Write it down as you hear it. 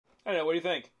I don't know, what do you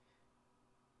think?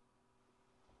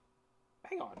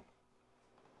 Hang on.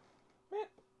 Man,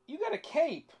 you got a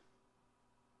cape.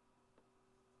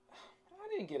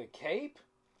 I didn't get a cape.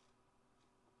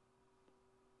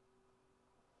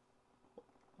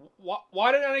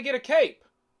 Why didn't I get a cape?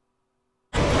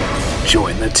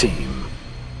 Join the team.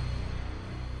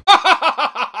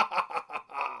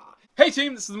 Hey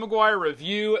team, this is the McGuire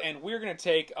Review, and we're going to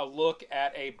take a look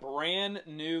at a brand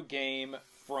new game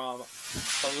from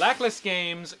Blacklist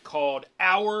Games called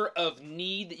Hour of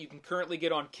Need that you can currently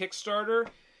get on Kickstarter.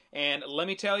 And let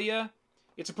me tell you,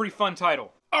 it's a pretty fun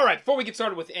title. Alright, before we get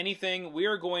started with anything, we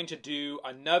are going to do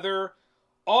another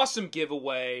awesome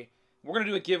giveaway. We're going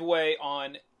to do a giveaway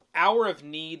on Hour of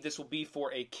Need. This will be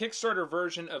for a Kickstarter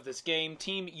version of this game.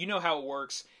 Team, you know how it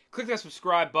works. Click that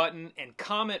subscribe button and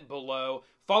comment below.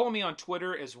 Follow me on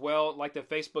Twitter as well, like the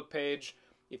Facebook page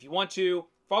if you want to.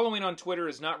 Following on Twitter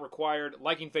is not required.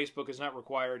 Liking Facebook is not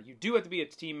required. You do have to be a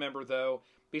team member, though.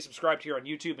 Be subscribed here on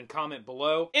YouTube and comment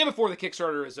below. And before the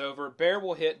Kickstarter is over, Bear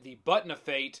will hit the button of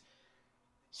fate.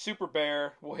 Super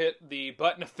Bear will hit the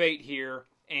button of fate here,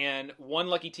 and one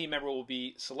lucky team member will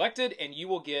be selected, and you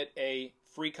will get a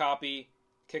free copy,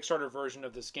 Kickstarter version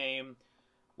of this game,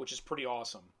 which is pretty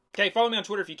awesome. Okay, follow me on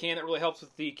Twitter if you can. That really helps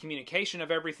with the communication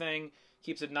of everything.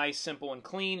 Keeps it nice, simple, and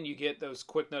clean, and you get those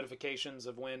quick notifications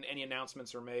of when any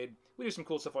announcements are made. We do some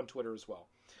cool stuff on Twitter as well.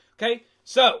 Okay,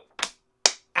 so,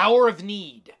 Hour of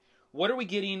Need. What are we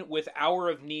getting with Hour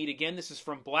of Need? Again, this is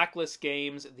from Blacklist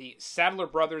Games, the Sadler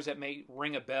brothers that may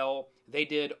ring a bell. They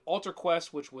did Alter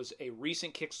Quest, which was a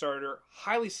recent Kickstarter,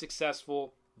 highly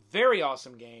successful, very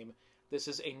awesome game. This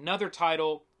is another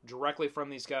title directly from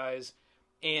these guys,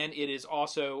 and it is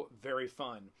also very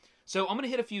fun. So I'm going to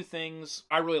hit a few things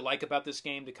I really like about this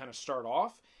game to kind of start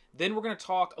off. Then we're going to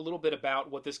talk a little bit about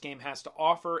what this game has to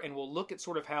offer, and we'll look at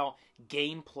sort of how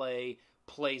gameplay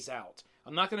plays out.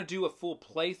 I'm not going to do a full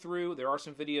playthrough. There are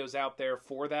some videos out there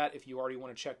for that if you already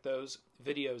want to check those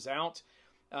videos out.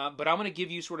 But I'm going to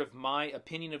give you sort of my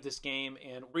opinion of this game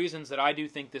and reasons that I do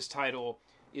think this title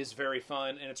is very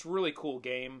fun, and it's a really cool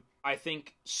game. I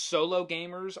think solo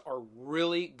gamers are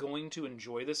really going to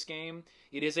enjoy this game.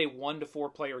 It is a 1 to 4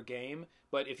 player game,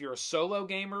 but if you're a solo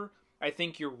gamer, I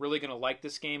think you're really going to like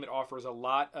this game. It offers a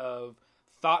lot of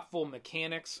thoughtful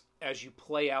mechanics as you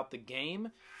play out the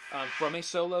game from a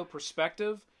solo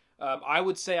perspective. I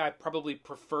would say I probably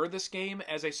prefer this game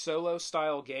as a solo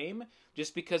style game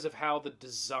just because of how the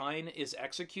design is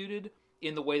executed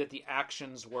in the way that the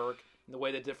actions work and the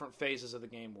way the different phases of the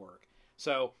game work.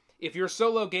 So if you're a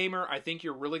solo gamer, I think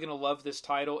you're really going to love this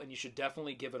title, and you should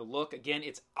definitely give it a look. Again,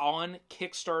 it's on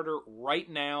Kickstarter right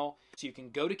now, so you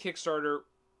can go to Kickstarter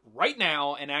right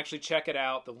now and actually check it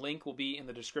out. The link will be in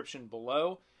the description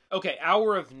below. Okay,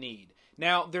 Hour of Need.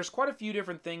 Now, there's quite a few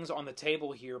different things on the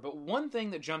table here, but one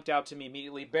thing that jumped out to me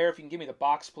immediately, Bear, if you can give me the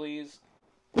box, please.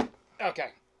 Okay.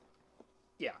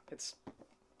 Yeah,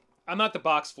 I'm not the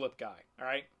box flip guy, all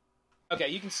right? Okay,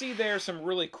 you can see there some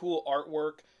really cool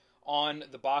artwork on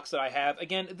the box that I have.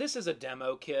 Again, this is a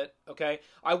demo kit, okay?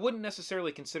 I wouldn't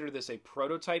necessarily consider this a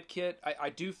prototype kit. I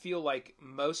do feel like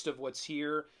most of what's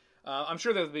here, I'm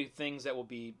sure there'll be things that will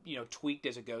be, tweaked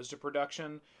as it goes to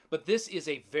production, but this is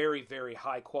a very, very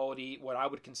high quality, what I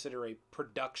would consider a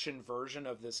production version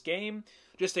of this game,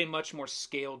 just a much more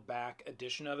scaled back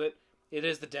edition of it. It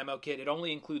is the demo kit. It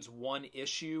only includes one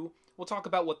issue. We'll talk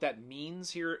about what that means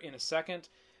here in a second,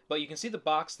 but you can see the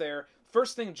box there.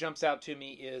 First thing that jumps out to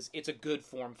me is it's a good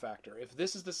form factor. If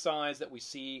this is the size that we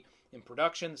see in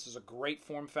production, this is a great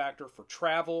form factor for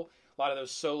travel. A lot of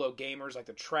those solo gamers like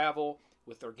to travel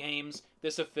with their games.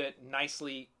 This will fit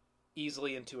nicely,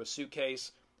 easily into a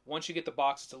suitcase. Once you get the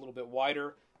box, it's a little bit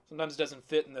wider. Sometimes it doesn't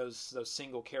fit in those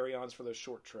single carry-ons for those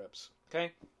short trips.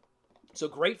 Okay? So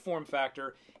great form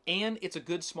factor, and it's a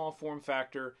good small form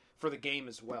factor for the game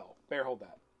as well. Bear, hold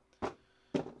that.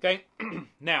 Okay?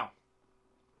 Now,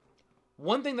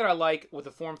 one thing that I like with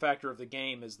the form factor of the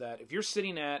game is that if you're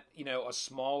sitting at, a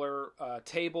smaller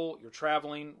table, you're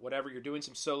traveling, whatever, you're doing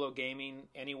some solo gaming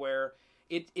anywhere,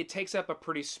 it takes up a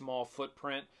pretty small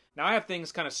footprint. Now, I have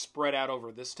things kind of spread out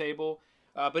over this table,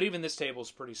 but even this table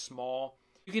is pretty small.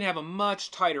 You can have a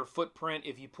much tighter footprint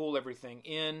if you pull everything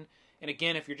in. And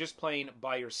again, if you're just playing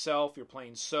by yourself, you're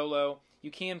playing solo, you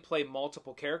can play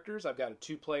multiple characters. I've got a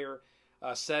 2-player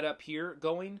setup here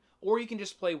going. or you can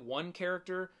just play one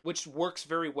character, which works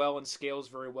very well and scales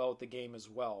very well with the game as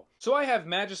well. So I have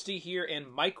Majesty here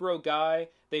and Micro Guy.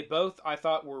 They both, I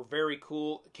thought, were very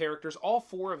cool characters. All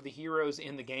 4 of the heroes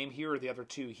in the game. Here are the other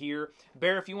 2 here.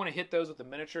 Bear, if you want to hit those with the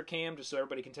miniature cam, just so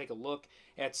everybody can take a look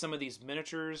at some of these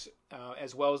miniatures,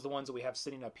 as well as the ones that we have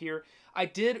sitting up here. I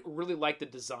did really like the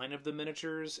design of the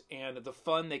miniatures and the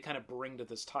fun they kind of bring to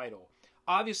this title.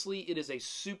 Obviously, it is a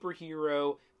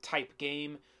superhero type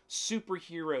game,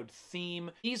 superhero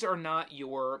theme. These are not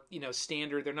your,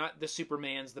 standard. They're not the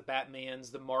Supermans, the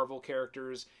Batmans, the Marvel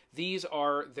characters. These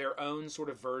are their own sort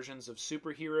of versions of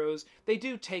superheroes. They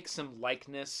do take some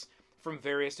likeness from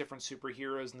various different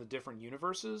superheroes in the different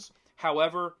universes.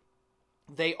 However,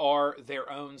 they are their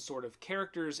own sort of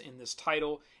characters in this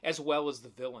title, as well as the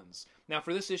villains. Now,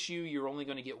 for this issue, you're only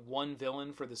going to get one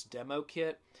villain for this demo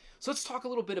kit. So let's talk a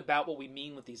little bit about what we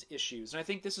mean with these issues. And I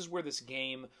think this is where this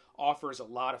game offers a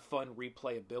lot of fun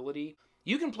replayability.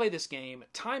 You can play this game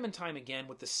time and time again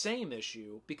with the same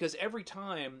issue, because every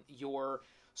time your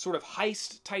sort of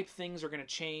heist type things are going to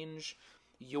change,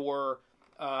 your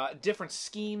different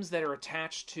schemes that are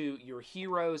attached to your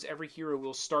heroes. Every hero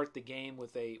will start the game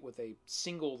with a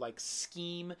single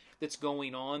scheme that's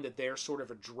going on that they're sort of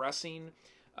addressing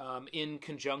in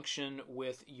conjunction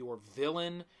with your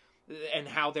villain and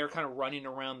how they're kind of running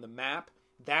around the map.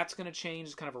 That's going to change.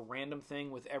 It's kind of a random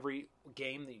thing with every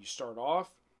game that you start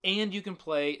off. And you can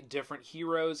play different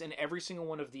heroes, and every single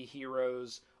one of the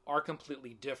heroes are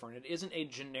completely different. It isn't a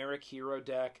generic hero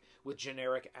deck with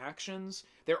generic actions.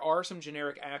 There are some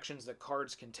generic actions that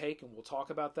cards can take, and we'll talk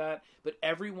about that, but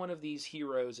every one of these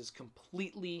heroes is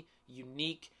completely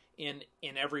unique in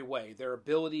every way. Their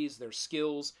abilities, their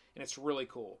skills, and it's really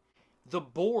cool. The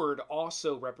board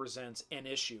also represents an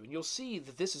issue, and you'll see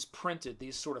that this is printed.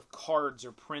 These sort of cards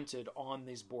are printed on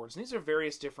these boards, and these are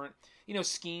various different,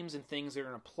 schemes and things that are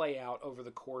going to play out over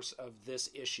the course of this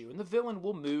issue. And the villain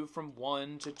will move from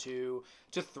 1 to 2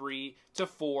 to 3 to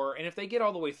 4, and if they get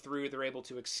all the way through, they're able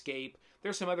to escape.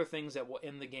 There's some other things that will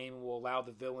end the game and will allow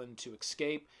the villain to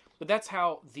escape, but that's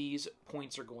how these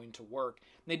points are going to work.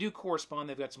 And they do correspond.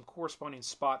 They've got some corresponding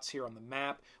spots here on the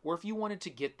map where if you wanted to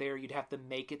get there, you'd have to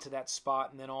make it to that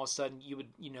spot, and then all of a sudden you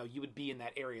would be in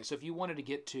that area. So if you wanted to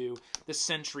get to the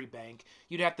Century Bank,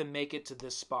 you'd have to make it to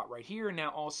this spot right here, and now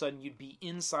all of a sudden you'd be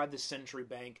inside the Century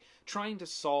Bank trying to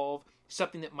solve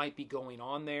something that might be going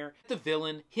on there. The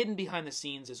villain, hidden behind the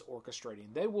scenes, is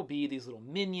orchestrating. There will be these little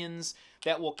minions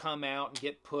that will come out and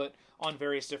get put on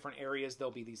various different areas.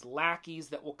 There'll be these lackeys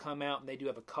that will come out, and they do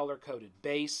have a color-coded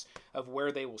base of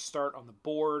where they will start on the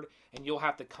board, and you'll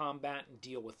have to combat and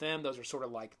deal with them. Those are sort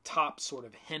of like top sort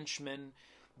of henchmen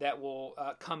that will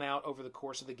come out over the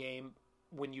course of the game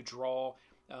when you draw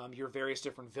your various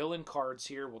different villain cards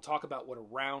here. We'll talk about what a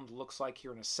round looks like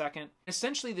here in a second.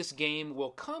 Essentially, this game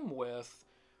will come with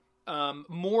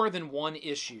more than one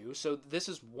issue. So this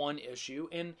is one issue,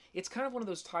 and it's kind of one of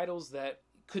those titles that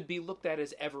could be looked at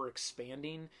as ever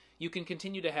expanding. You can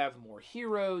continue to have more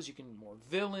heroes, you can have more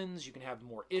villains, you can have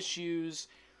more issues.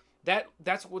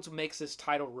 That's what makes this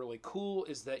title really cool,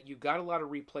 is that you've got a lot of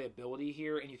replayability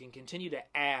here, and you can continue to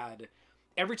add.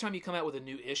 Every time you come out with a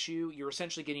new issue, you're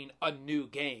essentially getting a new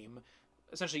game,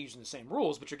 essentially using the same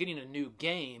rules, but you're getting a new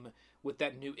game with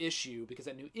that new issue, because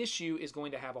that new issue is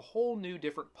going to have a whole new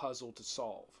different puzzle to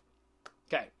solve.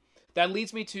 Okay, that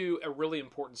leads me to a really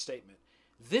important statement.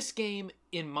 This game,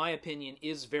 in my opinion,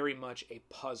 is very much a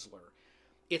puzzler.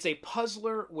 It's a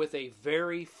puzzler with a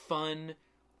very fun,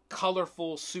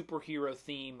 colorful superhero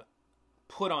theme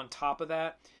put on top of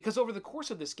that, because over the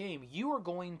course of this game, you are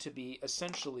going to be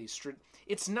essentially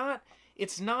it's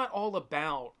not all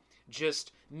about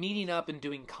just meeting up and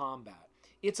doing combat.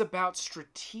 It's about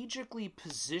strategically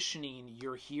positioning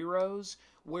your heroes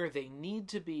where they need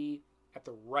to be at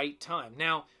the right time.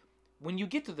 Now, when you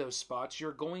get to those spots,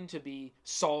 you're going to be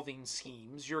solving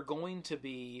schemes, you're going to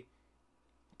be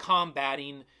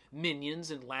combating minions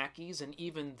and lackeys and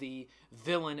even the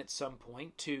villain at some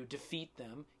point to defeat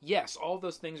them. Yes, all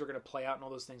those things are going to play out and all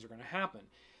those things are going to happen.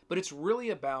 But it's really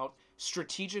about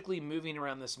strategically moving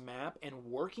around this map and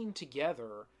working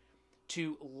together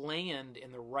to land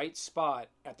in the right spot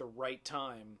at the right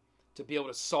time to be able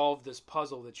to solve this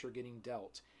puzzle that you're getting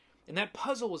dealt. And that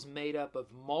puzzle is made up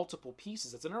of multiple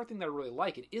pieces. That's another thing that I really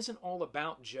like. It isn't all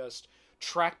about just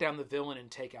track down the villain and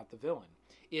take out the villain.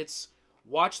 It's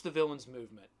watch the villain's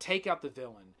movement, take out the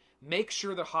villain, make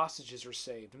sure the hostages are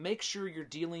saved, make sure you're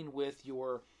dealing with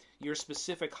your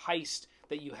specific heist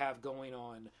that you have going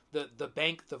on. The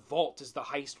bank, the vault is the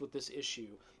heist with this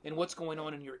issue, and what's going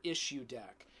on in your issue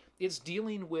deck. It's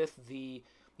dealing with the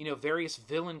various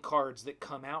villain cards that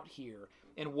come out here,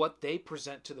 and what they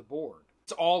present to the board.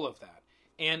 It's all of that.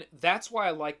 And that's why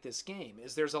I like this game,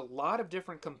 is there's a lot of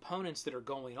different components that are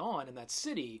going on in that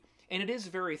city, and it is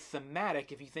very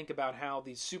thematic if you think about how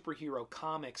these superhero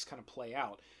comics kind of play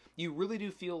out. You really do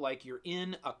feel like you're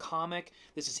in a comic.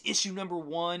 This is issue number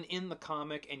 1 in the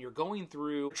comic, and you're going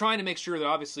through trying to make sure that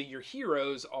obviously your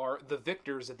heroes are the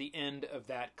victors at the end of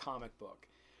that comic book.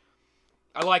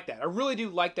 I like that. I really do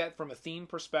like that from a theme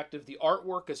perspective. The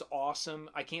artwork is awesome.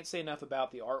 I can't say enough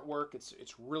about the artwork.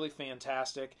 It's really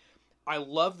fantastic. I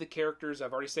love the characters.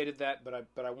 I've already stated that,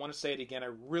 but I want to say it again. I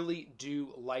really do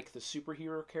like the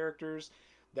superhero characters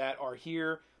that are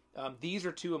here. These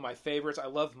are 2 of my favorites. I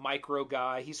love Micro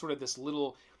Guy. He's sort of this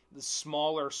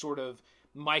smaller sort of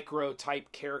micro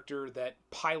type character that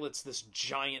pilots this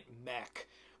giant mech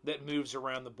that moves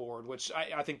around the board, which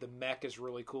I think the mech is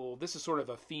really cool. This is sort of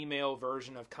a female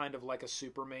version of kind of like a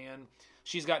Superman.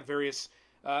 She's got various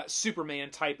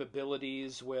Superman type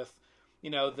abilities with,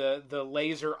 you know, the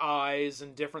laser eyes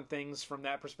and different things from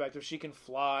that perspective. She can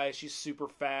fly. She's super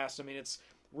fast. I mean, it's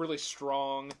really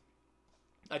strong.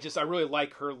 I really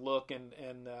like her look and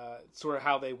sort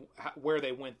of where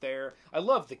they went there. I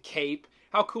love the cape.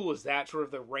 How cool is that? Sort of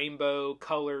the rainbow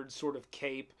colored sort of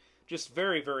cape. Just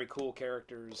very, very cool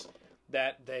characters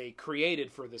that they created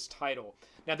for this title.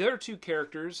 Now, the other 2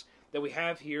 characters that we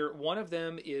have here, one of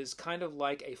them is kind of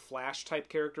like a Flash type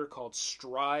character called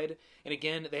Stride. And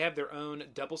again, they have their own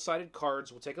double-sided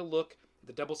cards. We'll take a look at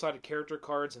the double-sided character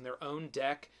cards in their own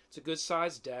deck. It's a good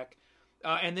sized deck.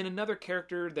 And then another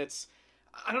character that's,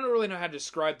 I don't really know how to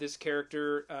describe this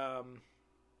character.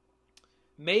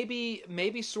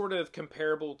 Maybe sort of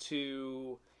comparable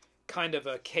to kind of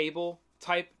a Cable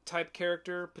type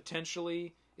character,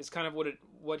 potentially, is kind of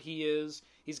what he is.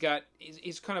 He's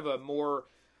kind of a more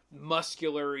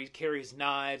muscular. He carries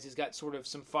knives. He's got sort of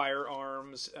some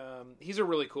firearms. He's a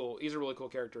really cool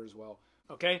character as well.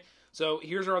 Okay, so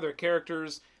here's our other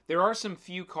characters. There are some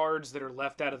few cards that are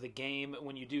left out of the game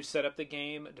when you do set up the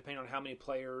game, depending on how many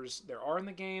players there are in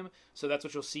the game. So that's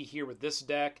what you'll see here with this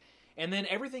deck. And then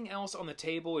everything else on the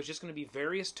table is just going to be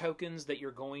various tokens that you're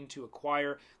going to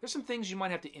acquire. There's some things you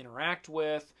might have to interact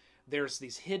with. There's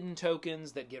these hidden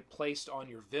tokens that get placed on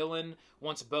your villain.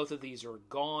 Once both of these are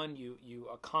gone, you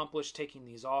accomplish taking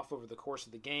these off over the course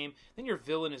of the game. Then your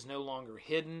villain is no longer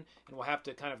hidden and will have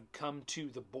to kind of come to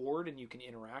the board, and you can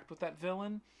interact with that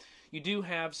villain. You do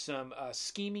have some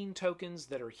scheming tokens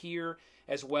that are here,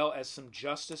 as well as some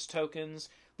justice tokens.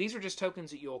 These are just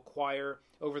tokens that you'll acquire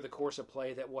over the course of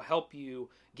play that will help you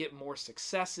get more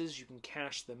successes. You can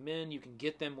cash them in. You can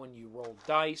get them when you roll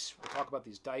dice. We'll talk about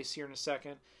these dice here in a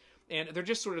second. And they're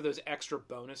just sort of those extra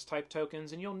bonus type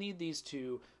tokens, and you'll need these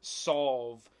to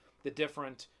solve the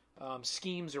different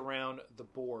schemes around the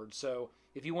board. So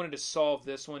if you wanted to solve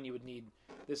this one, you would need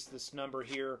this number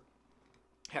here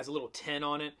has a little 10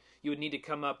 on it. You would need to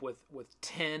come up with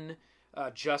 10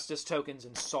 justice tokens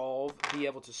and be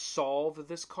able to solve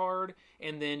this card,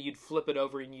 and then you'd flip it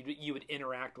over and you would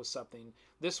interact with something.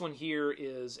 This one here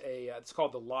is it's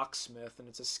called the Locksmith, and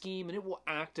it's a scheme, and it will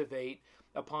activate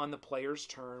upon the player's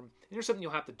turn. And there's something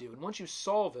you'll have to do, and once you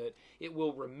solve it, it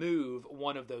will remove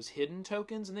one of those hidden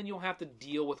tokens, and then you'll have to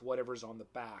deal with whatever's on the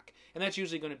back. And that's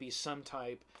usually going to be some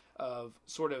type of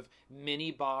sort of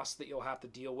mini boss that you'll have to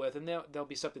deal with, and there'll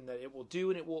be something that it will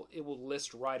do, and it will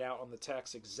list right out on the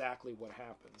text exactly what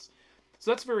happens.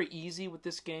 So that's very easy with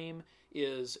this game,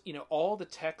 is, you know, all the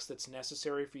text that's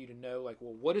necessary for you to know, like,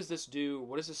 well, what does this do?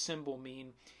 What does this symbol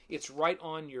mean? It's right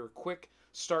on your quick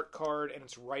start card, and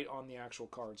it's right on the actual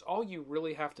cards. All you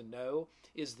really have to know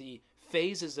is the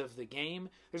phases of the game.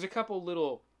 There's a couple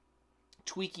little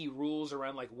tweaky rules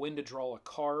around like when to draw a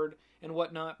card and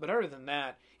whatnot, but other than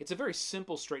that, it's a very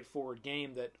simple, straightforward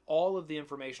game that all of the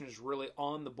information is really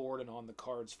on the board and on the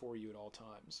cards for you at all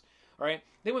times. All right,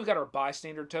 then we've got our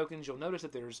bystander tokens. You'll notice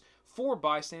that there's 4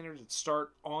 bystanders that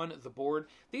start on the board.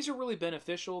 These are really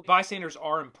beneficial. Bystanders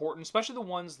are important, especially the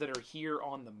ones that are here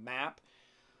on the map.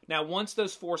 Now, once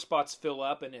those 4 spots fill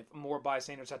up, and if more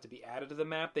bystanders have to be added to the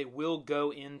map, they will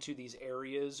go into these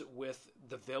areas with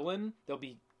the villain. They'll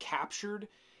be captured,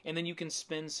 and then you can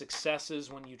spend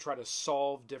successes when you try to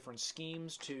solve different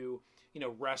schemes to, you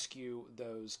know, rescue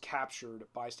those captured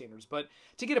bystanders. But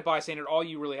to get a bystander, all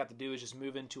you really have to do is just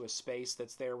move into a space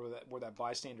that's there where that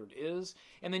bystander is,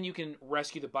 and then you can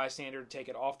rescue the bystander, take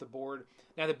it off the board.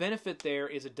 Now, the benefit there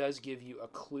is it does give you a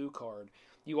clue card.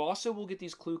 You also will get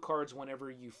these clue cards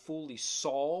whenever you fully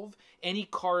solve. Any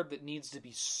card that needs to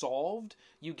be solved,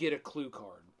 you get a clue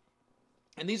card.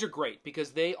 And these are great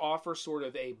because they offer sort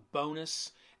of a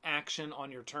bonus action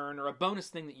on your turn or a bonus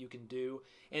thing that you can do.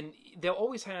 And they'll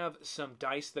always have some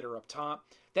dice that are up top.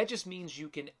 That just means you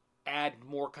can add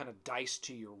more kind of dice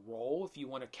to your roll if you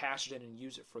want to cash it in and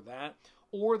use it for that.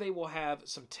 Or they will have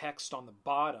some text on the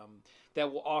bottom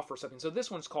that will offer something. So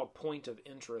this one's called Point of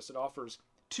Interest. It offers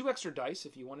 2 extra dice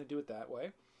if you want to do it that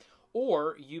way.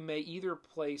 Or you may either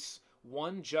place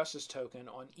 1 justice token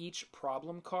on each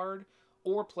problem card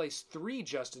or place 3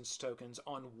 justice tokens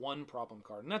on 1 problem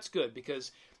card. And that's good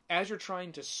because as you're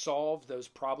trying to solve those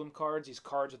problem cards, these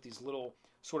cards with these little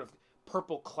sort of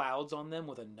purple clouds on them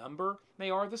with a number, they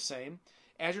are the same.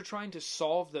 As you're trying to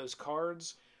solve those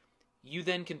cards, you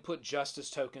then can put justice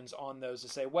tokens on those to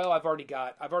say, well, I've already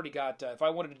got. If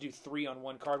I wanted to do 3 on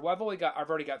 1 card, well, I've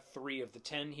already got 3 of the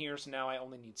 10 here, so now I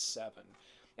only need 7.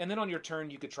 And then on your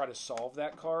turn, you could try to solve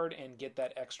that card and get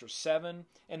that extra 7,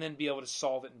 and then be able to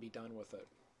solve it and be done with it.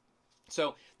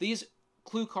 So these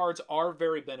clue cards are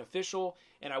very beneficial,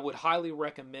 and I would highly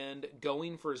recommend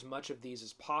going for as much of these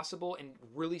as possible and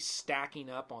really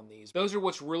stacking up on these. Those are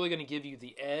what's really going to give you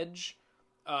the edge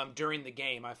during the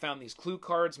game. I found these clue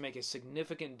cards make a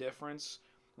significant difference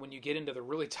when you get into the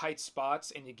really tight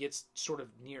spots and you get sort of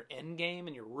near end game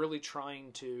and you're really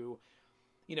trying to,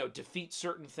 defeat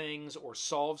certain things or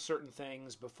solve certain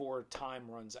things before time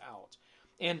runs out.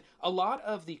 And a lot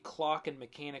of the clock and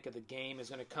mechanic of the game is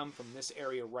going to come from this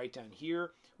area right down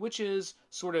here, which is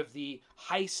sort of the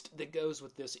heist that goes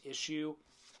with this issue.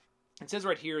 It says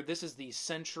right here, this is the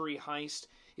Century Heist.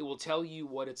 It will tell you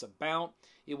what it's about.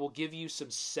 It will give you some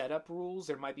setup rules.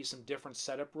 There might be some different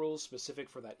setup rules specific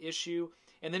for that issue.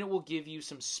 And then it will give you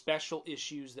some special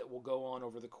issues that will go on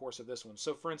over the course of this one.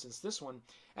 So for instance, this one,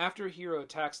 after a hero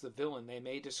attacks the villain, they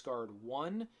may discard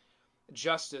 1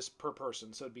 justice per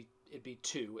person. So it'd be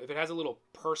 2. If it has a little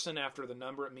person after the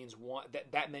number, it means one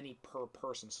that many per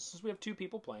person. So since we have 2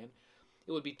 people playing,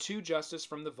 it would be 2 justice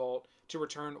from the vault to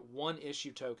return 1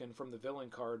 issue token from the villain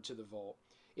card to the vault.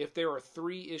 If there are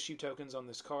 3 issue tokens on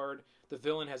this card, the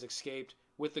villain has escaped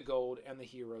with the gold and the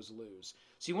heroes lose.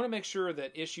 So you want to make sure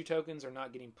that issue tokens are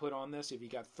not getting put on this. If you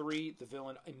got 3, the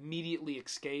villain immediately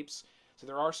escapes. So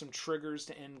there are some triggers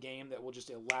to end game that will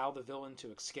just allow the villain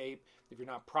to escape if you're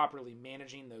not properly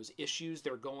managing those issues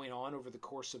that are going on over the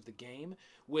course of the game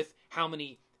with how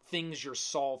many things you're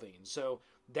solving. So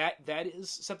that is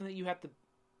something that you have to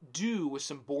do with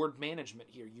some board management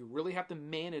here. You really have to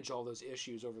manage all those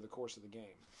issues over the course of the game.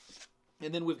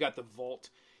 And then we've got the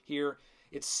vault here.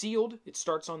 It's sealed. It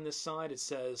starts on this side. It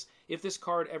says, if this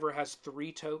card ever has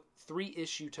 3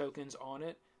 issue tokens on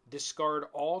it, discard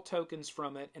all tokens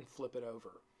from it and flip it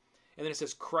over. And then it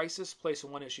says, crisis, place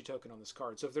 1 issue token on this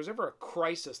card. So if there's ever a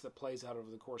crisis that plays out over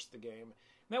the course of the game,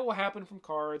 that will happen from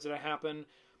cards. It'll happen,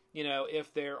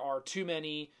 if there are too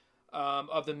many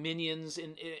of the minions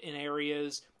in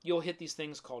areas, you'll hit these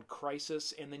things called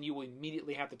crisis, and then you will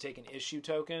immediately have to take an issue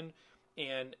token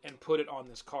and put it on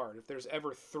this card. If there's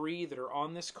ever 3 that are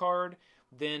on this card,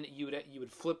 then you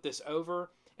would flip this over,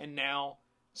 and now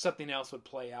something else would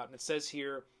play out. And it says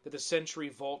here that the Century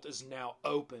Vault is now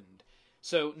opened.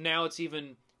 So now it's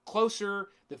even closer.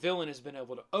 The villain has been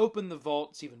able to open the vault.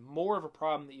 It's even more of a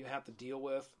problem that you have to deal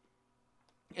with.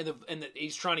 And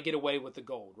he's trying to get away with the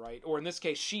gold, right? Or in this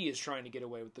case, she is trying to get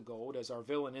away with the gold, as our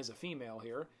villain is a female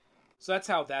here. So that's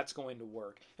how that's going to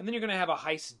work. And then you're going to have a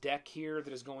heist deck here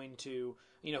that is going to,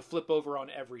 flip over on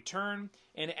every turn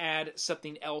and add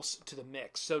something else to the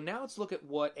mix. So now let's look at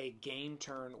what a game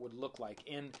turn would look like.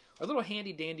 And our little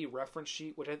handy-dandy reference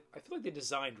sheet, which I feel like they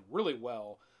designed really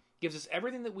well, gives us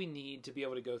everything that we need to be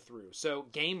able to go through. So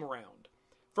game round.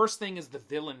 First thing is the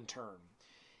villain turn.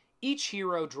 Each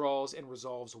hero draws and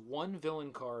resolves 1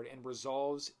 villain card and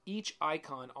resolves each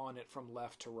icon on it from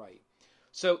left to right.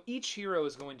 So each hero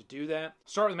is going to do that.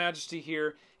 Start with Majesty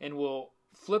here, and we'll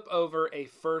flip over a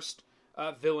first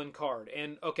villain card.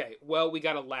 And, okay, well, we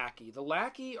got a lackey. The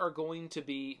lackey are going to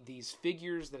be these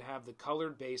figures that have the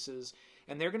colored bases,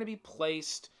 and they're going to be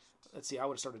placed, let's see, I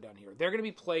would have started down here. They're going to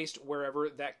be placed wherever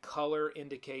that color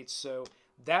indicates. So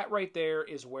that right there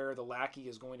is where the lackey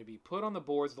is going to be put on the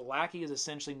boards. The lackey is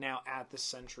essentially now at the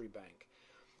Century Bank.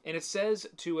 And it says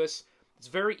to us, it's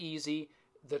very easy.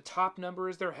 The top number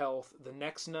is their health. The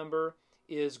next number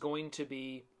is going to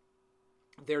be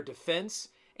their defense.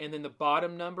 And then the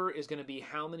bottom number is going to be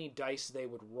how many dice they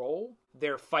would roll,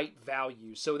 their fight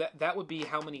value. So that would be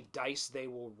how many dice they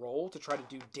will roll to try to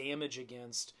do damage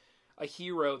against a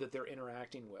hero that they're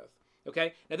interacting with.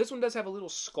 Okay, now this one does have a little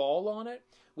skull on it,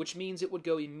 which means it would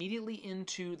go immediately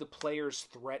into the player's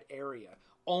threat area.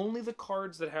 Only the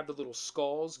cards that have the little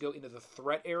skulls go into the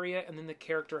threat area, and then the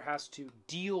character has to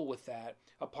deal with that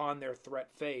upon their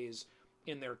threat phase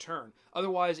in their turn.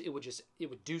 Otherwise, it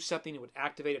would do something. It would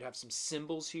activate. It'd have some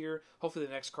symbols here. Hopefully,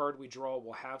 the next card we draw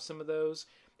will have some of those.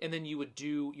 And then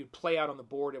you'd play out on the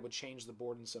board. It would change the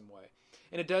board in some way.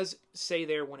 And it does say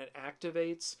there when it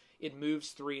activates, it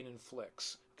moves 3 and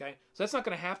inflicts. Okay, so that's not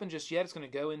going to happen just yet. It's going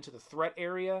to go into the threat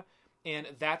area, and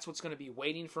that's what's going to be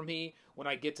waiting for me when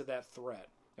I get to that threat.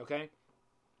 Okay,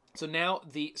 so now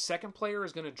the second player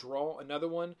is going to draw another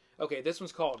one. Okay, this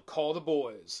one's called Call the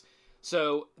Boys.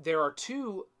 So there are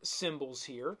 2 symbols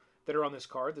here that are on this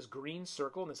card, this green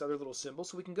circle and this other little symbol.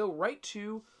 So we can go right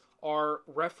to our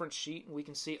reference sheet and we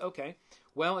can see, okay,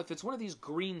 well, if it's one of these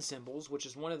green symbols, which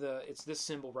is it's this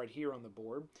symbol right here on the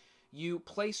board, you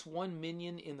place 1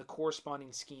 minion in the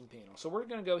corresponding scheme panel. So we're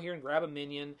going to go here and grab a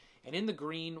minion, and in the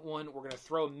green one, we're going to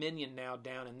throw a minion now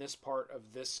down in this part of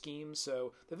this scheme.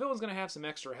 So the villain's going to have some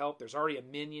extra help. There's already a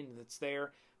minion that's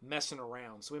there messing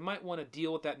around. So we might want to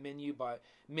deal with that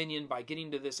minion by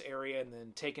getting to this area and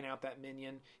then taking out that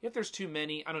minion. If there's too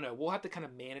many, I don't know. We'll have to kind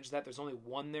of manage that. There's only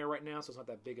 1 there right now, so it's not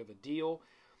that big of a deal.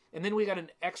 And then we got an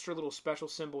extra little special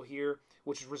symbol here,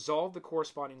 which is resolve the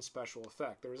corresponding special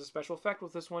effect. There is a special effect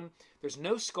with this one. There's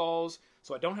no skulls,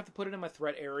 so I don't have to put it in my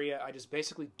threat area. I just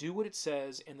basically do what it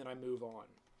says, and then I move on.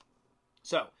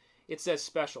 So, it says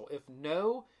special. If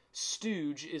no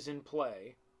stooge is in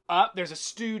play... there's a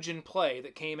stooge in play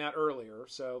that came out earlier,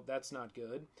 so that's not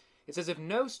good. It says if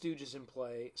no stooge is in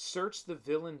play, search the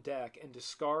villain deck and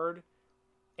discard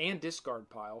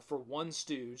pile for 1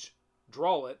 stooge,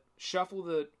 draw it, shuffle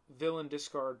the villain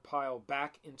discard pile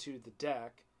back into the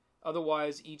deck.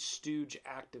 Otherwise, each stooge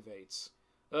activates.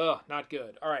 Ugh, not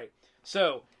good. All right,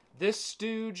 so this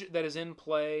stooge that is in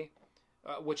play,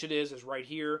 which it is right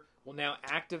here, will now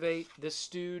activate. This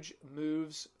stooge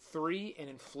moves 3 and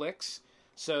inflicts.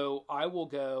 So I will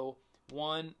go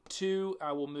 1, 2,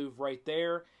 I will move right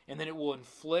there, and then it will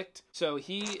inflict. So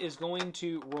he is going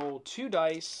to roll 2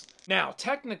 dice. Now,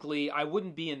 technically, I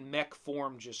wouldn't be in mech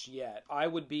form just yet. I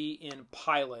would be in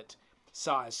pilot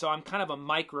size. So I'm kind of a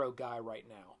micro guy right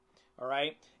now. All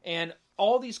right? And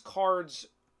all these cards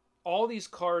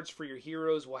for your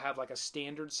heroes will have like a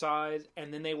standard size,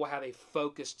 and then they will have a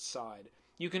focused side.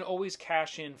 You can always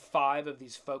cash in 5 of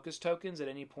these focus tokens at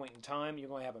any point in time. You're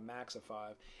going to have a max of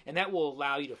 5. And that will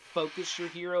allow you to focus your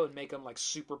hero and make them like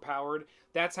super powered.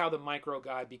 That's how the micro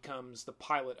guy becomes the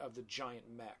pilot of the giant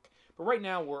mech. But right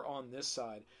now we're on this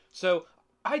side. So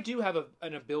I do have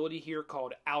an ability here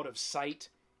called Out of Sight,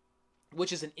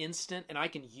 which is an instant. And I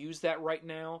can use that right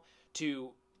now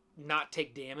to not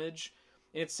take damage.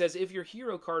 And it says if your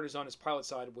hero card is on his pilot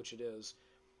side, which it is,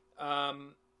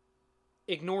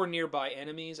 ignore nearby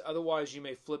enemies. Otherwise, you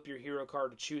may flip your hero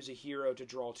card to choose a hero to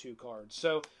draw 2 cards.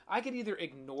 So I could either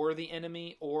ignore the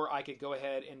enemy, or I could go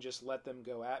ahead and just let them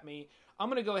go at me. I'm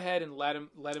going to go ahead and let him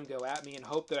go at me and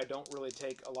hope that I don't really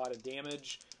take a lot of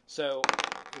damage. So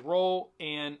roll,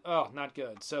 and oh, not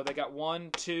good. So they got 1,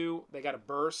 2, they got a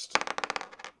burst.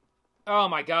 Oh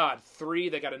my god, 3,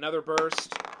 they got another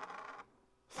burst.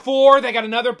 4, they got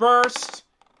another burst.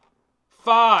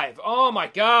 5, oh my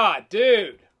god,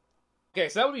 dude. Okay,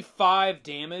 so that would be 5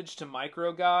 damage to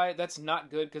Micro Guy. That's not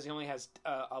good because he only has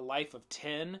a life of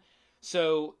 10.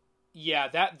 So, yeah,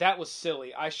 that was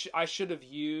silly. I should have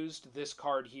used this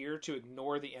card here to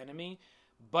ignore the enemy,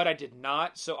 but I did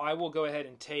not. So I will go ahead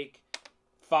and take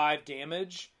 5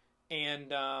 damage.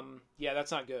 And, yeah,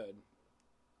 that's not good.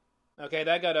 Okay,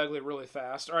 that got ugly really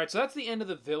fast. All right, so that's the end of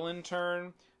the villain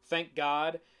turn. Thank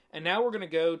God. And now we're going to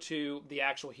go to the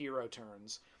actual hero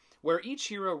turns, where each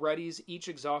hero readies each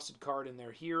exhausted card in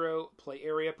their hero play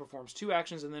area, performs 2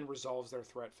 actions, and then resolves their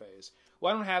threat phase.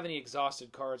 Well, I don't have any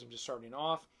exhausted cards. I'm just starting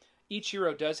off. Each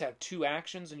hero does have 2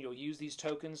 actions, and you'll use these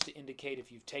tokens to indicate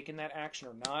if you've taken that action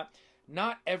or not.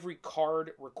 Not every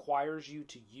card requires you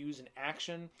to use an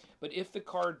action, but if the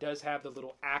card does have the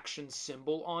little action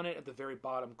symbol on it at the very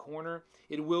bottom corner,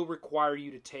 it will require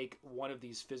you to take one of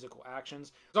these physical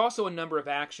actions. There's also a number of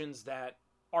actions that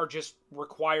are just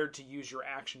required to use your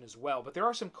action as well. But there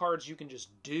are some cards you can just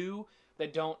do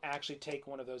that don't actually take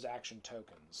one of those action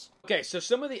tokens. Okay, so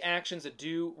some of the actions that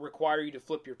do require you to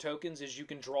flip your tokens is you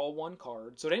can draw 1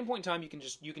 card. So at any point in time, you can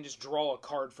just draw a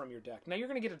card from your deck. Now you're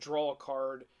going to get to draw a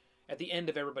card at the end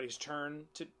of everybody's turn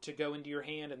to go into your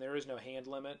hand, and there is no hand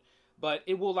limit. But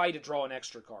it will allow you to draw an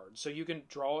extra card. So you can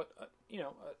draw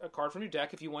a card from your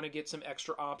deck if you want to get some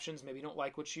extra options. Maybe you don't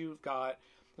like what you've got.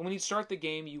 And when you start the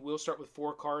game, you will start with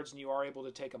 4 cards, and you are able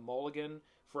to take a mulligan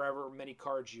for however many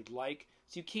cards you'd like.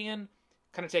 So you can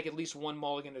kind of take at least 1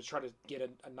 mulligan to try to get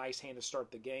a nice hand to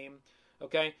start the game.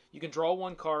 Okay? You can draw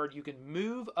 1 card. You can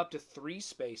move up to 3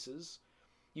 spaces.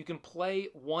 You can play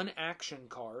 1 action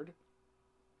card.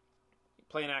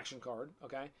 play an action card,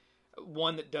 okay?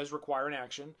 One that does require an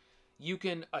action. You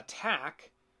can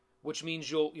attack, which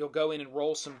means you'll go in and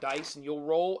roll some dice, and you'll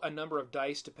roll a number of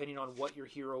dice depending on what your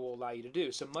hero will allow you to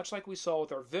do. So much like we saw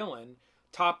with our villain,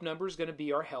 top number is going to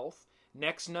be our health.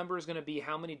 Next number is going to be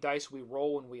how many dice we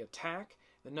roll when we attack.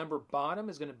 The number bottom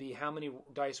is going to be how many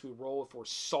dice we roll if we're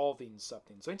solving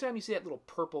something. So anytime you see that little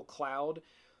purple cloud,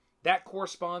 that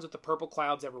corresponds with the purple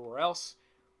clouds everywhere else.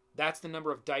 That's the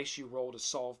number of dice you roll to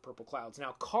solve purple clouds.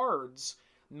 Now, cards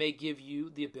may give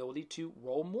you the ability to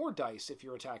roll more dice if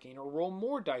you're attacking, or roll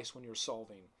more dice when you're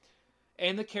solving.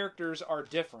 And the characters are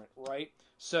different, right?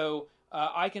 So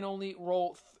I can only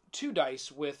roll 2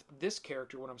 dice with this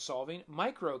character when I'm solving.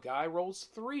 Micro Guy rolls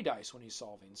 3 dice when he's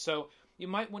solving. So you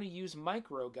might want to use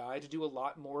Micro Guy to do a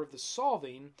lot more of the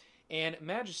solving, and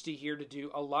Majesty here to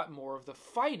do a lot more of the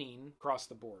fighting across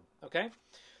the board, okay?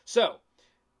 So,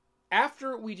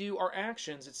 after we do our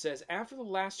actions, it says, after the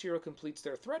last hero completes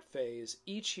their threat phase,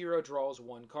 each hero draws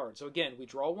 1 card. So again, we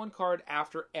draw 1 card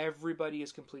after everybody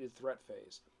has completed threat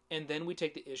phase. And then we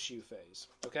take the issue phase,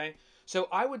 okay? So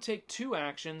I would take 2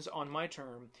 actions on my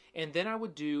turn, and then I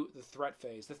would do the threat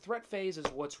phase. The threat phase is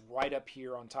what's right up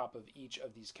here on top of each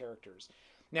of these characters.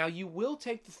 Now, you will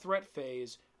take the threat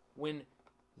phase when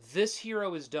this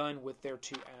hero is done with their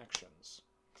 2 actions.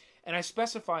 And I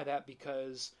specify that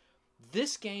because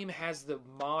this game has the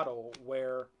model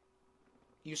where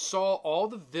you saw all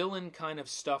the villain kind of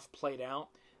stuff played out,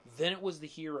 then it was the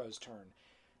hero's turn.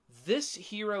 This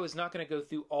hero is not going to go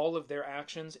through all of their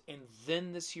actions, and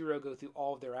then this hero go through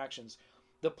all of their actions.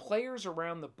 The players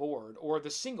around the board, or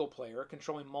the single player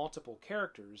controlling multiple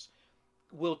characters,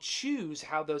 will choose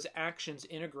how those actions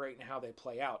integrate and how they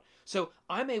play out. So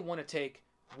I may want to take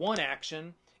 1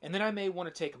 action, and then I may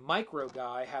want to take Micro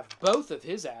Guy, have both of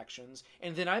his actions,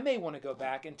 and then I may want to go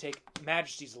back and take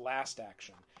Majesty's last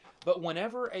action. But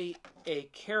whenever a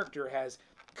character has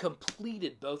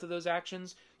completed both of those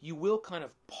actions, you will kind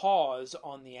of pause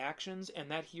on the actions,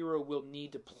 and that hero will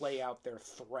need to play out their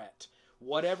threat,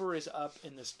 whatever is up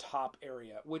in this top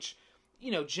area, which,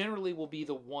 you know, generally will be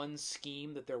the one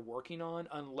scheme that they're working on,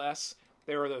 unless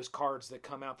there are those cards that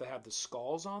come out that have the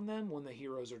skulls on them when the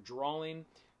heroes are drawing.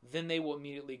 Then they will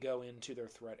immediately go into their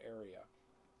threat area.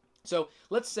 So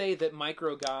let's say that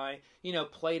Micro Guy, you know,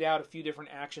 played out a few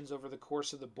different actions over the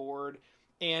course of the board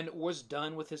and was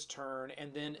done with his turn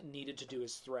and then needed to do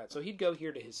his threat. So he'd go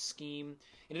here to his scheme,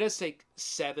 and it does take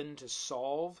 7 to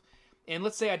solve. And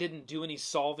let's say I didn't do any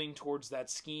solving towards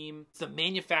that scheme. It's the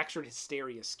manufactured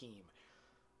hysteria scheme.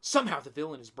 Somehow the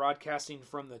villain is broadcasting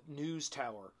from the news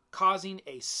tower, causing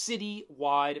a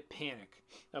city-wide panic.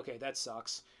 Okay, that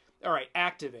sucks. All right,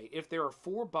 activate. If there are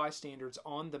 4 bystanders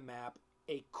on the map,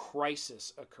 a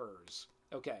crisis occurs.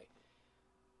 Okay.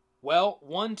 Well,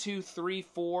 1, 2, 3,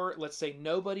 4. Let's say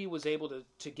nobody was able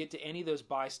to get to any of those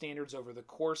bystanders over the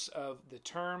course of the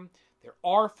turn. There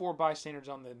are 4 bystanders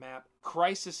on the map.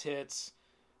 Crisis hits.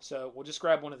 So we'll just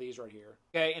grab one of these right here.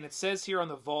 Okay, and it says here on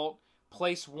the vault,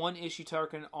 place 1 issue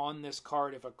token on this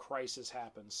card if a crisis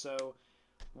happens. So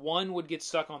 1 would get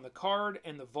stuck on the card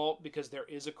and the vault because there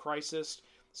is a crisis.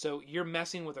 So you're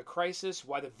messing with a crisis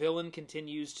while the villain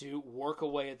continues to work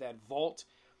away at that vault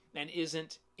and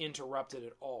isn't interrupted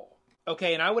at all.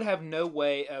 Okay, and I would have no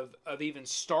way of even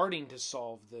starting to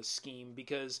solve this scheme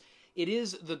because it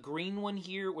is the green one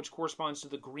here, which corresponds to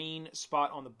the green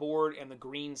spot on the board and the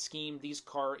green scheme. These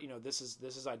cards, you know, this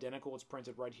is identical. It's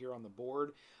printed right here on the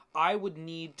board. I would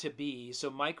need to be, so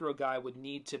Micro Guy would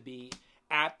need to be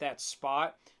at that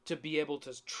spot to be able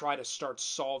to try to start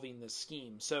solving this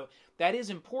scheme. So that is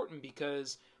important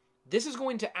because this is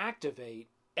going to activate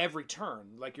every turn.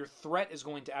 Like, your threat is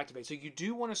going to activate. So you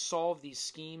do want to solve these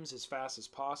schemes as fast as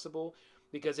possible,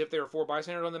 because if there are 4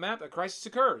 bystanders on the map, a crisis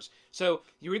occurs. So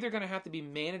you're either going to have to be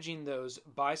managing those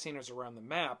bystanders around the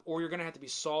map, or you're going to have to be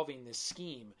solving this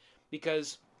scheme.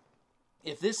 Because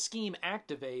if this scheme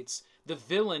activates, the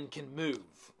villain can move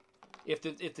if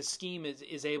the scheme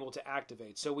is able to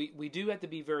activate. So we do have to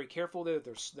be very careful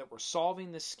that we're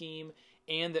solving this scheme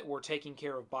and that we're taking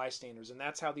care of bystanders, and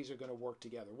that's how these are going to work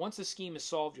together. Once the scheme is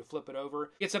solved, you'll flip it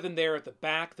over. Get something there at the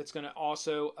back that's going to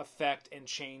also affect and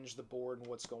change the board and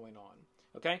what's going on.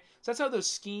 Okay? So that's how those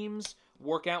schemes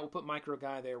work out. We'll put Micro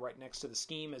Guy there right next to the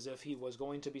scheme as if he was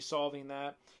going to be solving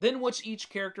that. Then once each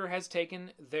character has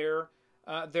taken their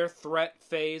threat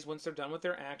phase, once they're done with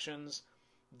their actions,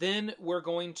 then we're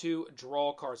going to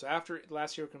draw cards. So after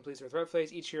last hero completes their threat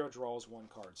phase, each hero draws 1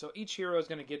 card. So each hero is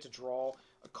going to get to draw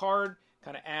a card,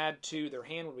 kind of add to their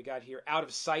hand. What we got here, Out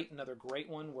of Sight, another great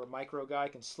one where Micro Guy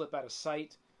can slip out of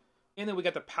sight. And then we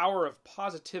got the Power of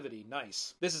Positivity.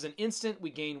 Nice. This is an instant. We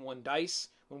gain 1 dice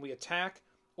when we attack,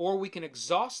 or we can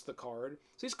exhaust the card.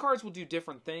 So these cards will do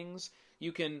different things.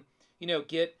 You can,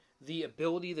 get the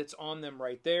ability that's on them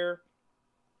right there.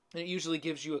 And it usually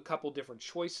gives you a couple different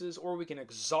choices, or we can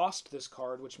exhaust this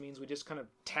card, which means we just kind of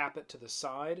tap it to the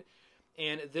side.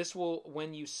 And this will,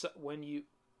 when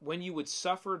you would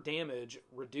suffer damage,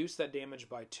 reduce that damage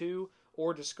by 2,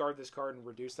 or discard this card and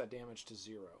reduce that damage to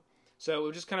 0. So it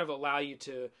will just kind of allow you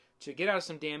to get out of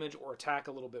some damage or attack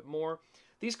a little bit more.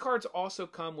 These cards also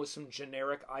come with some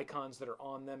generic icons that are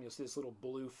on them. You'll see this little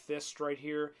blue fist right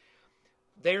here.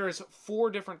 There's 4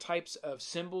 different types of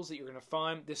symbols that you're going to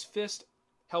find. This fist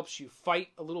helps you fight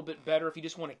a little bit better. If you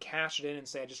just want to cash it in and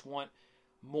say, I just want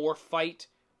more fight,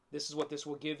 this is what this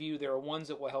will give you. There are ones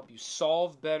that will help you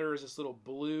solve better. There's this little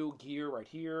blue gear right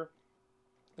here.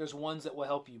 There's ones that will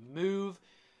help you move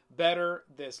better.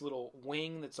 This little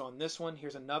wing that's on this one.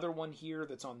 Here's another one here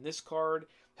that's on this card.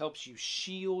 Helps you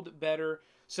shield better.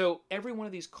 So every one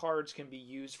of these cards can be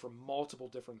used for multiple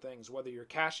different things, whether you're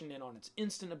cashing in on its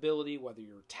instant ability, whether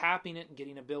you're tapping it and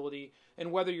getting ability, and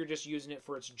whether you're just using it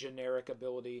for its generic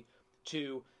ability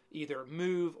to either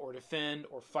move or defend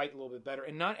or fight a little bit better.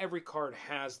 And not every card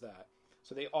has that.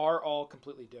 So they are all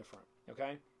completely different,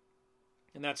 okay?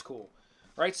 And that's cool.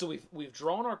 All right, so we've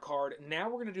drawn our card. Now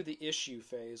we're going to do the issue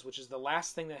phase, which is the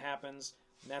last thing that happens,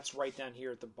 and that's right down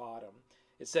here at the bottom.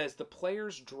 It says the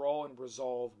players draw and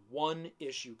resolve 1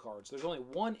 issue card. So there's only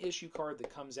 1 issue card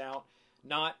that comes out,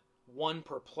 not 1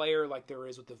 per player like there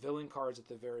is with the villain cards at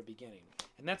the very beginning.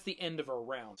 And that's the end of our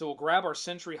round. So we'll grab our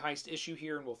Century Heist issue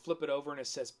here and we'll flip it over and it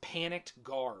says Panicked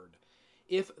Guard.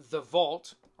 If the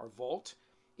vault, our vault,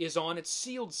 is on its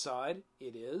sealed side,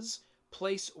 it is,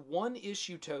 place 1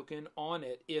 issue token on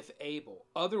it if able.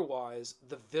 Otherwise,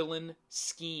 the villain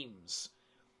schemes.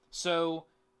 So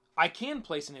I can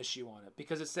place an issue on it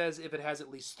because it says if it has at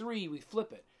least 3, we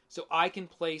flip it. So I can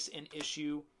place an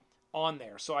issue on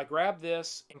there. So I grab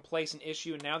this and place an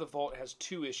issue, and now the vault has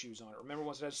 2 issues on it. Remember,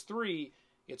 once it has 3,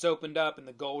 it's opened up and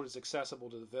the gold is accessible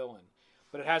to the villain.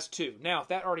 But it has 2. Now, if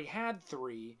that already had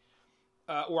 3,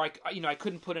 or I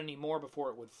couldn't put any more before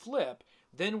it would flip,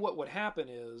 then what would happen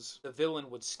is the villain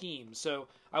would scheme. So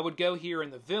I would go here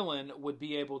and the villain would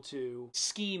be able to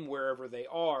scheme wherever they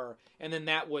are, and then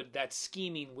that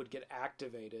scheming would get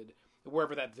activated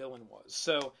wherever that villain was.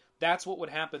 So that's what would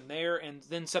happen there, and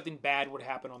then something bad would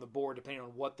happen on the board depending on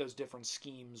what those different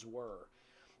schemes were.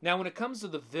 Now when it comes to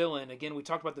the villain, again, we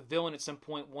talked about the villain at some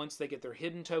point once they get their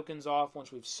hidden tokens off,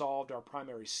 once we've solved our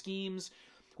primary schemes,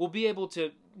 we'll be able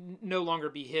to no longer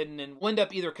be hidden and we'll end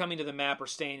up either coming to the map or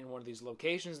staying in one of these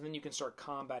locations, and then you can start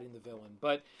combating the villain.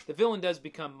 But the villain does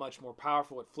become much more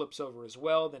powerful. It flips over as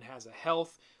well, then has a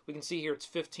health. We can see here it's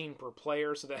 15 per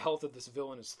player, so the health of this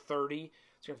villain is 30.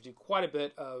 So you have to do quite a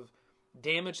bit of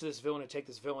damage to this villain to take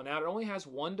this villain out. It only has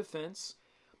 1 defense,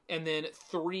 and then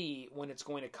 3 when it's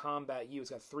going to combat you.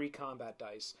 It's got 3 combat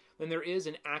dice. Then there is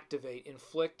an activate,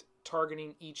 inflict,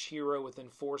 targeting each hero within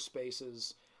 4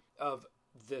 spaces of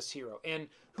this hero. And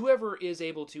whoever is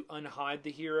able to unhide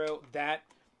the hero, that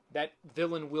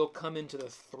villain will come into the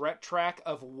threat track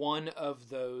of one of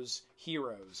those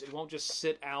heroes. It won't just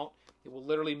sit out. It will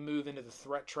literally move into the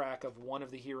threat track of one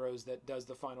of the heroes that does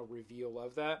the final reveal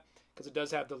of that, because it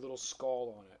does have the little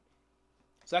skull on it.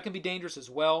 So that can be dangerous as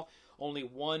well. Only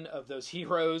one of those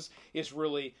heroes is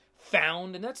really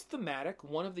found, and that's thematic.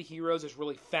 One of the heroes has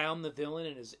really found the villain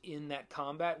and is in that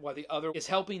combat, while the other is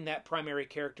helping that primary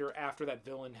character after that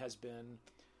villain has been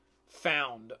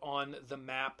found on the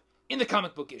map in the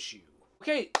comic book issue.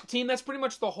 Okay, team, that's pretty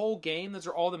much the whole game. Those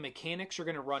are all the mechanics you're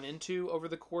going to run into over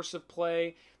the course of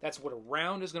play. That's what a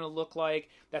round is going to look like.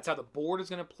 That's how the board is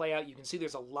going to play out. You can see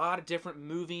there's a lot of different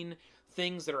moving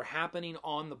things that are happening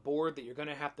on the board that you're going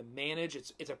to have to manage.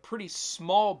 It's a pretty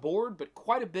small board, but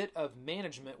quite a bit of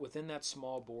management within that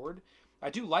small board.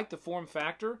 I do like the form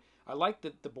factor. I like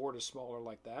that the board is smaller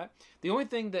like that. The only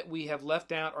thing that we have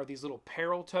left out are these little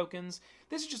peril tokens.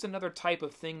 This is just another type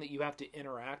of thing that you have to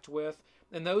interact with,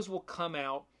 and those will come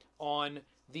out on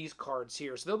these cards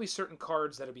here. So there'll be certain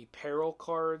cards that'll be peril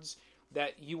cards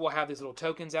that you will have these little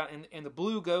tokens out, and the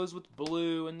blue goes with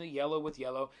blue and the yellow with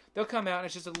yellow. They'll come out, and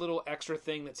it's just a little extra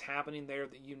thing that's happening there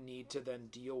that you need to then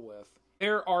deal with.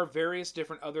 There are various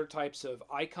different other types of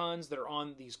icons that are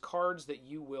on these cards that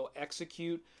you will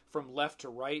execute from left to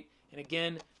right. And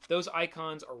again, those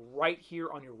icons are right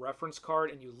here on your reference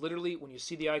card, and you literally, when you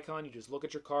see the icon, you just look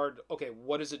at your card. Okay,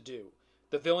 what does it do?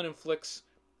 The villain inflicts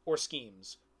or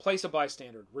schemes. Place a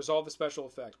bystander. Resolve a special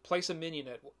effect. Place a minion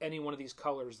at any one of these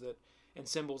colors and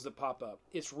symbols that pop up.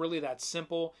 It's really that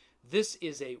simple. This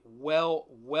is a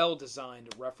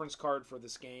well-designed reference card for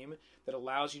this game that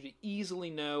allows you to easily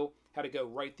know how to go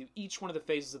right through each one of the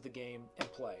phases of the game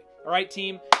and play. All right,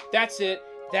 team, that's it.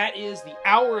 That is the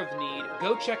Hour of Need.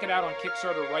 Go check it out on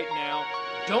Kickstarter right now.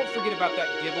 Don't forget about that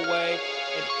giveaway.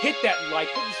 And hit that like,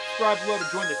 hit the subscribe below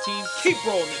to join the team. Keep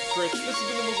rolling, Chris. This has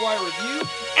been the McGuire Review.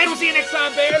 And we'll see you next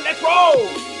time, Bear. Let's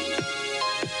roll!